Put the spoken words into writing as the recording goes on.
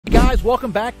guys,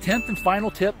 welcome back. 10th and final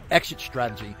tip, exit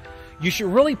strategy. You should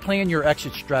really plan your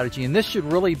exit strategy, and this should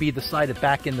really be decided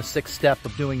back in the 6th step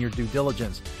of doing your due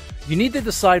diligence. You need to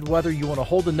decide whether you want to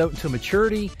hold the note until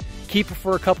maturity, keep it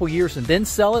for a couple years and then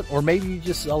sell it, or maybe you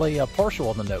just sell a partial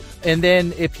on the note. And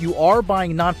then if you are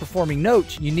buying non-performing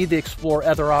notes, you need to explore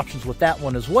other options with that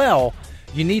one as well.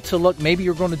 You need to look, maybe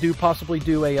you're going to possibly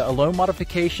do a loan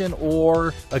modification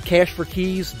or a cash for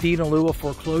keys, deed in lieu of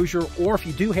foreclosure, or if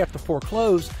you do have to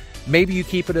foreclose, maybe you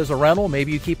keep it as a rental,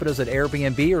 maybe you keep it as an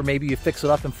Airbnb, or maybe you fix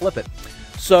it up and flip it.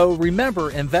 So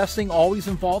remember, investing always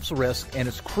involves risk, and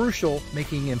it's crucial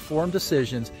making informed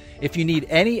decisions. If you need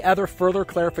any other further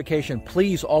clarification,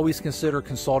 please always consider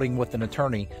consulting with an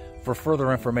attorney for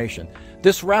further information.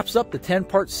 This wraps up the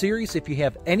 10-part series. If you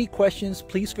have any questions,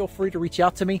 please feel free to reach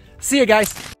out to me. See you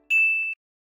guys.